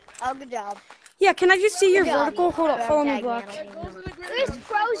Graveyard? Oh, good job. Yeah, can I just see your vertical? Hold up, follow me, Black. Where's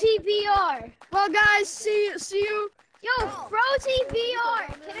Frozy VR? Well, guys, see you. Yo, Frozy VR.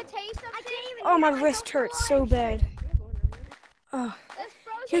 Can I tell you something? Oh, my wrist hurts so bad. Oh,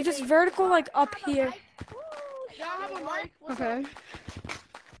 here, just vertical like up here. Okay.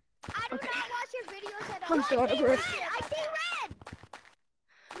 I do not watch your videos at all. I'm so out of breath. I see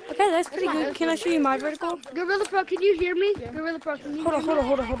red. Okay, that's pretty good. Can I show you my vertical? Gorilla Pro, can you hear me? Gorilla Pro, can you Hold on, hear me?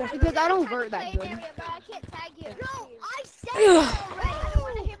 hold on. Because I don't vert that good. I said it already. I don't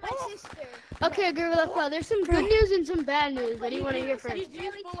want to hit my sister. Okay, Gorilla Pro, there's some good news and some bad news. What do you want to hear first?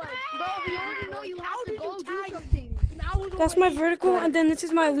 That's my vertical, and then this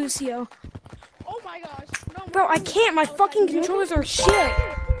is my Lucio. Oh my gosh. No, Bro, I can't. My fucking controllers are shit.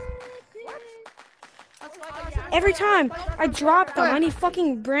 Every time I drop them, I need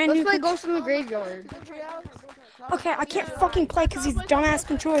fucking brand let's new. play Ghost in the Graveyard. Okay, I can't fucking play because these dumbass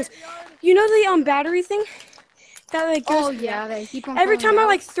controllers. You know the battery thing that like goes. Oh yeah, they keep on. Every falling time I out.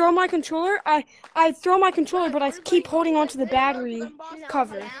 like throw my controller, I throw my controller, but I keep holding onto the battery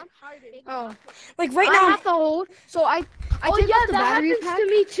cover. Oh. Like right I now, have to hold, so I Oh take yeah, off the that battery happens pack. to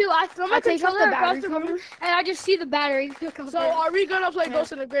me too. I throw my I take off the controller across battery the room, cover. and I just see the battery. So are we gonna play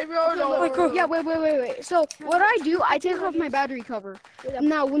Ghost in the Graveyard or? Like, cool. Yeah, wait. So what I do, I take off my battery cover.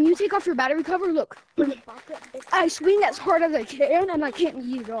 Now, when you take off your battery cover, look, I swing as hard as I can, and I can't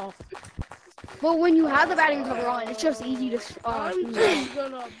get it off. But when you have the battery cover on, it's just easy to.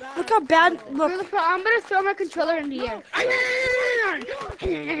 look how bad. Look, Gorilla Pro, I'm gonna throw my controller in the air.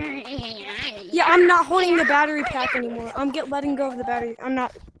 yeah, I'm not holding the battery pack anymore. I'm letting go of the battery. I'm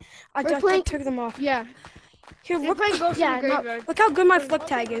not. I just playing- took them off. Yeah. Here, look. Yeah, no, Look how good my flick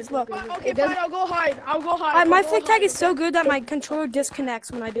tag is. Look. it does. I'll go hide. My flick tag is so good that my controller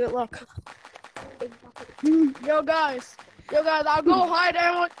disconnects when I do it. Look. Yo guys, I'll go hide.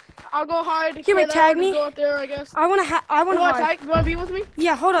 I'll go hide. Here, wait, tag me. Go up there, I guess. I wanna hide. You wanna be with me?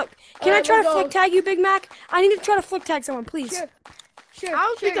 Yeah, hold up. Can I Alright, try to let's go. flick tag you, Big Mac? I need to try to flick tag someone, please. Sure. I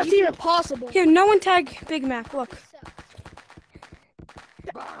don't think that's even possible. Here, no one tag Big Mac. Look.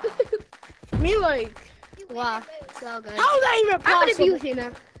 Me like, Wow, so good. how is that even I'm gonna be possible? with you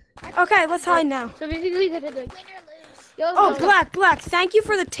now. Okay, let's hide now. So basically, Yo, Oh, Black, thank you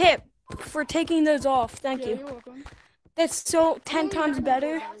for the tip for taking those off. Thank you. You're welcome. That's so 10 times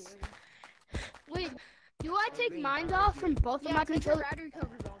better. Wait, do I take mine off from both of my controllers?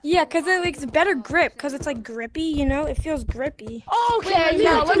 Yeah, because it's better grip, because it's like grippy, you know? It feels grippy. Okay,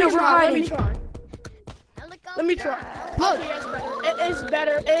 yeah, let no, me we're try. hiding. Let me try. Look, it is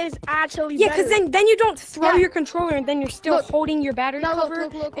better. It is actually Yeah, better. because then you don't throw your controller and then you're still Look. holding your battery Now look, cover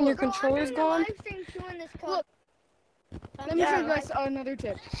look, and your controller's gone. Look. Let me show you guys another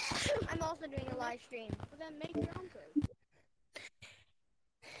tip. I'm also doing a live stream. Well, then make your own code.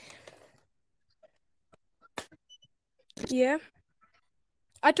 Yeah.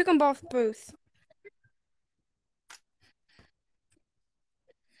 I took them both.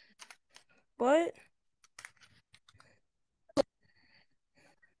 What?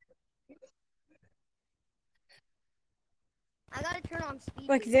 I gotta turn on speed.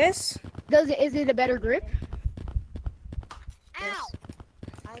 Like this? Is it a better grip? Ow!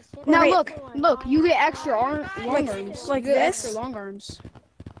 Now Wait. look, you get extra long arms. like You get this? Extra long arms.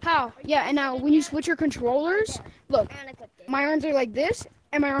 How? Yeah, and now when you switch your controllers, look, my arms are like this,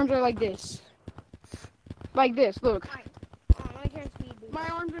 and my arms are like this. Like this, look. My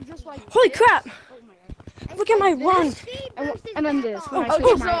arms are just like. Holy crap! Look at my run. And then this. When I Okay,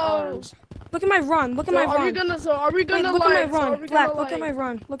 switch my so- arms. Look at my run. Look at my Are we run. gonna? So are we Wait, gonna look at my like? So are run. we Black, gonna look at my like?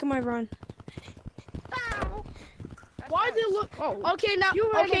 run. Look at my run. Why does it look? Oh. Okay, now. You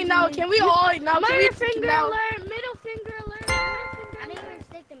were Okay, the now genius. can we all? Now can we? Middle finger Now, alert! Middle finger alert! I didn't even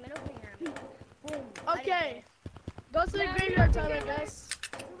stick the middle finger. Boom. okay. Go to the graveyard time, I guess.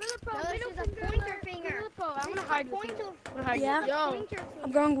 Gorilla Pro, No, this middle is a finger pointer alert. finger. Gorilla Pro, I'm This gonna is hide a with you. pointer. Yeah. Yo, Pointer finger.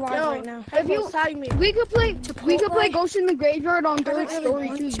 I'm going live yo, right now. if you tag me. We could play Ghost in the Graveyard on Third Story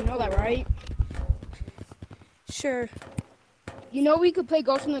too. You know that, right? Sure. You know we could play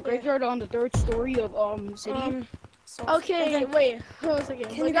Ghost in the Graveyard on the 3rd story of city. So Okay, wait. Hold on a second.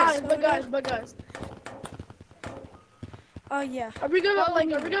 Can you guys But guys. yeah. Are we gonna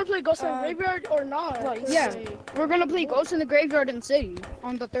play Ghost in the Graveyard or not? Well, yeah. We're gonna play Ghost in the Graveyard in city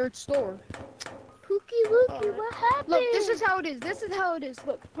on the 3rd store. Pookie Wookie, what happened? Look, this is how it is. This is how it is.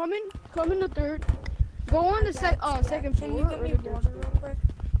 Look, come in the 3rd. Go on the second Can you floor. get or me the 3rd water store. real quick?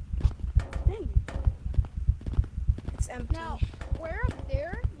 Dang. It's empty. Now, where up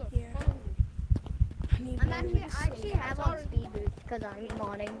there? Look, Yeah. follow me. I need I water. actually have on speed boost because I'm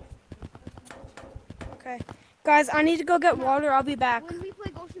modding. Okay. Guys, I need to go get water. I'll be back. When we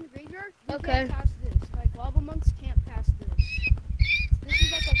play Ghost in the Graveyard, we Okay. can't pass this. Like, lava monks can't pass this. This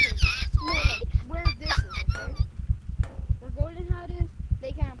is like like where this is, okay? Where Golden Hat is,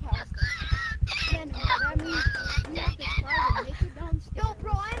 they can't pass that. And that means we have to try to make it downstairs Yo,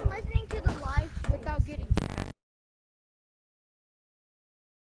 bro, I'm listening to the live without getting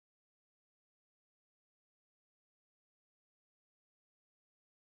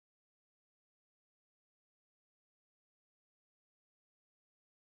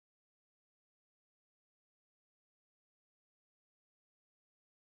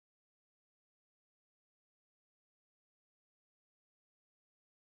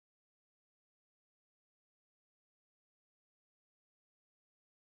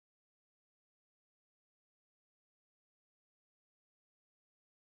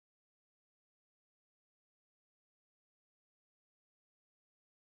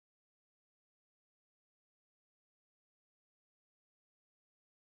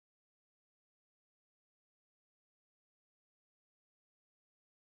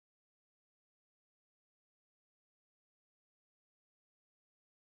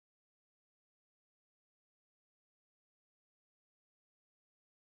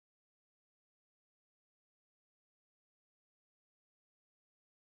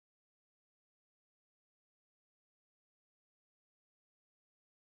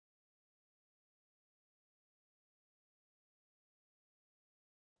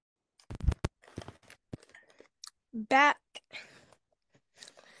Back.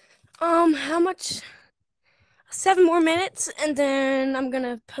 How much? 7 more minutes, and then I'm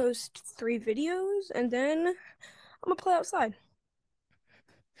gonna post 3 videos, and then I'm gonna play outside.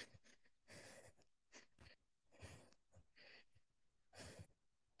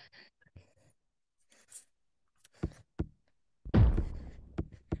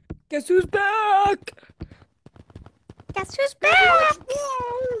 Guess who's back? Guess who's back?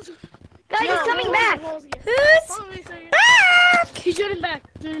 Guys, he's coming back. Who's back? He's shooting back.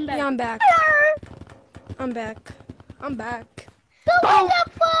 Shooting back. Yeah, I'm back. I'm back. I'm back.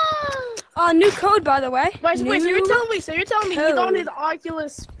 New code, by the way. Wait, so you're telling me? He's on his code.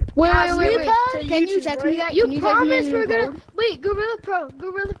 Oculus? Wait. To Can you YouTube, text right? me that? You Can text me promise the we're gonna code? wait,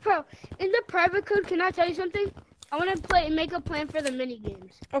 Gorilla Pro. In the private code, can I tell you something? I wanna make a plan for the mini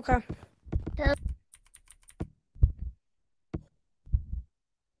games. Okay. There.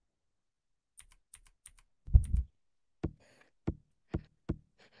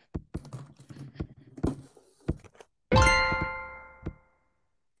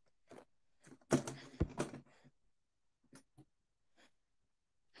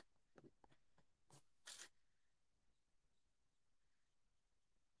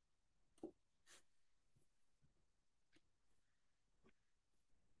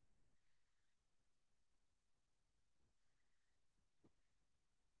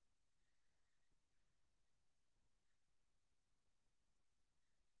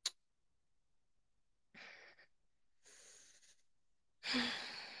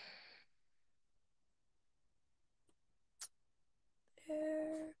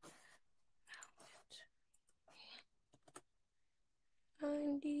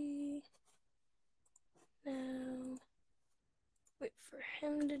 90. Now, wait for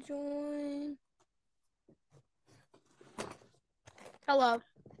him to join. Hello.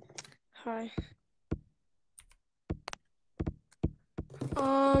 Hi.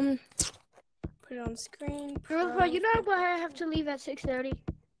 Put it on screen. Gorilla Pro, you know why I have to leave at 6:30?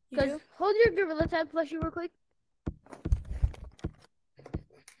 You Because do? hold your Gorilla Tag plushie real quick.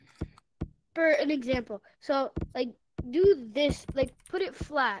 For an example. So, like, do this. Like, put it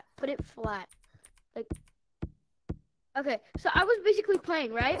flat. Put it flat. Like, okay. So, I was basically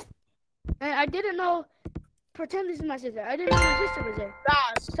playing, right? And I didn't know. Pretend this is my sister. I didn't know my sister was there.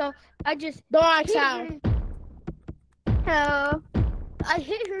 So, I just. Don't hit sound. her. Hello. I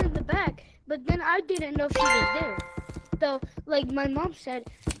hit her in the back. But then I didn't know she was there. So, like, my mom said,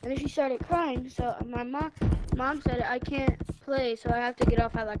 and then she started crying. So, my mom said, I can't play, so I have to get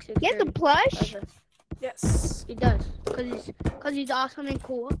off at like 6:30. You have the plush? Yes. He does, cause he's awesome and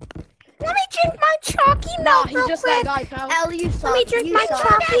cool. Let me drink my chalky Nah, milk he's real just quick. that guy, pal. Ellie, you suck. Let me drink You my suck.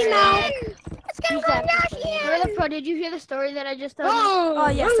 chalky milk. Let's go, He's Kardashian. that Gorilla Pro, did you hear the story that I just told you? Oh,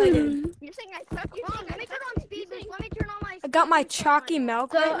 yes, I did. You're saying I suck. You're saying let me turn on speed boost. Let me turn on my. I got my chalky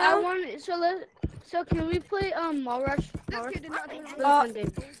milk So right now. so can we play Mall Rush? This kid did not turn on. Really fun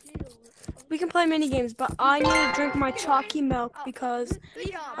game. We can play mini games, but I need to drink my chalky milk because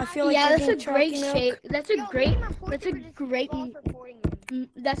I feel like Yeah, that's a drinking great chalky milk. shape. That's a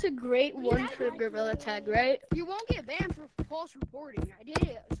great one for Gorilla Tag, right? You won't get banned for false reporting. I did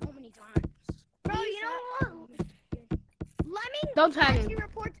it so many times. Bro, you know what? Lemon Don't tag actually him.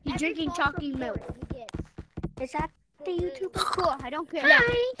 reports He's every drinking false chalky report milk. he gets. Is that the YouTuber? Cool, I don't care. Yeah,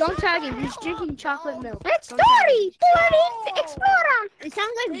 don't tag him. He's drinking chocolate milk. It's Don't tag him. Dory the Explorer. It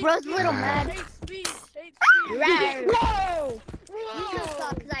sounds like Bro's little man. Take speed. Take Right. Whoa! You just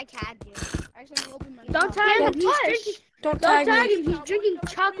suck because I tagged you. Actually, open my. Don't tag him. He's drinking. Don't Don't tag tag me. him. He's drinking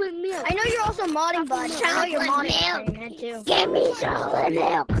chocolate milk. I know you're also modding, bud. I know you're modding too. Give me chocolate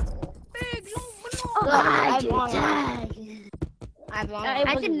milk. Big,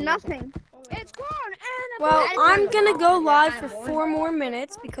 I did nothing. It's gone. Well, I'm gonna go live for 4 more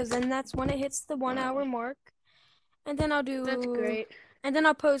minutes because then that's when it hits the 1 hour mark. And then I'll do. That's great. And then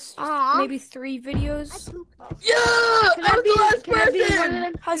I'll post Aw. maybe 3 videos. Yeah! Can I be one of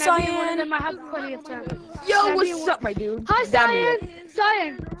them? Hi, Can I be one of Cyan. them? I have plenty of time. Yo, what's up, my dude? Hi, Damn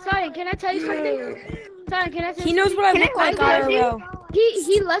Cyan. Cyan, can I tell you something? Cyan, can I tell He you knows what I something? look like I love you. IRL.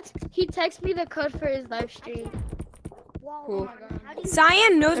 He texts me the code for his live stream. Cool.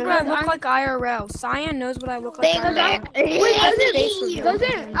 Cyan knows what I look like IRL. Cyan knows what I look like IRL. Wait,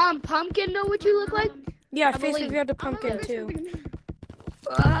 doesn't Pumpkin know what you look like? Yeah, I face believe. reveal to Pumpkin too.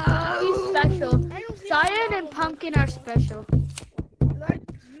 He's special. Cyan and Pumpkin are special.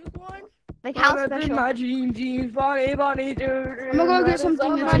 Like how special? My jeans, funny, dude. I'm gonna go get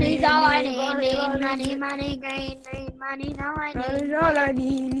something to Money's drink. all I need. Money, green, money's all I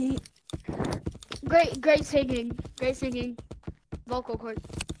need. Great singing. Vocal cord.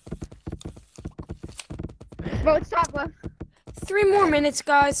 Bro, it's Aqua. 3 more minutes,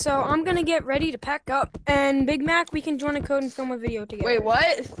 guys. So I'm gonna get ready to pack up. And Big Mac, we can join a code and film a video together. Wait,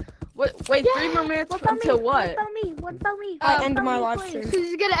 what? Wait, 3 more minutes until what? What about me? I end my live stream. So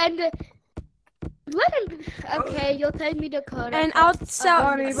he's gonna end it. Let him. Okay, you'll tell me the code. And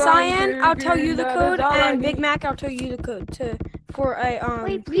Cyan, I'll tell you the code, and Big Mac, I'll tell you the code for a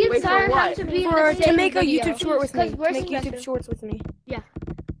me Wait, and for Cyan what? have to be in for the to same make a video. YouTube short with me. Because we're Make special. YouTube shorts with me. Yeah,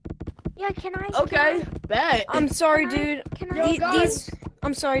 can I? Okay, bet. I'm sorry, dude. Can Yo, I? guys.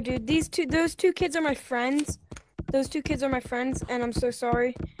 I'm sorry, dude. Those two kids are my friends. Those 2 kids are my friends, and I'm so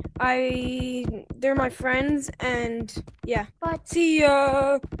sorry. They're my friends, and yeah. But See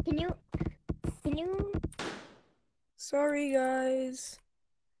ya. can you? Sorry, guys.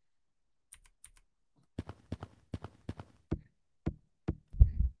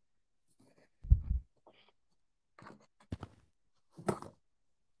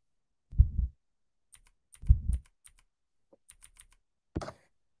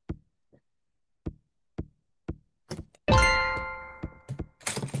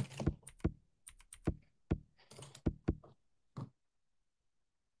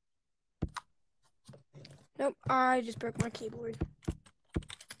 Nope, I just broke my keyboard.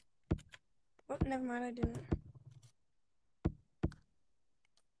 Oh, never mind, I didn't.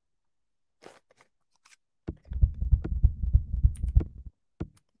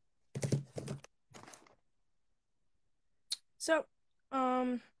 So,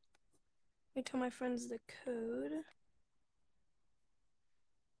 let me tell my friends the code.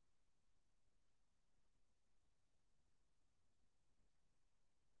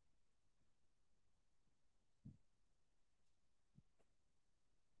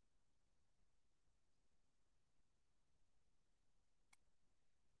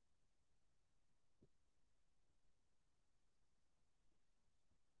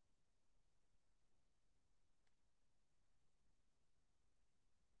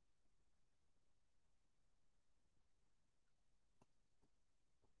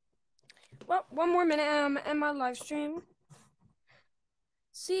 Well, 1 more minute and I'm in my live stream.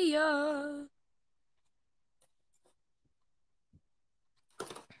 See ya.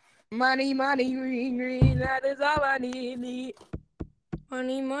 Money, money, green, green, that is all I need.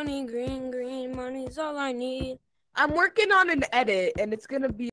 Money, money, green, green, money's all I need. I'm working on an edit, and it's gonna be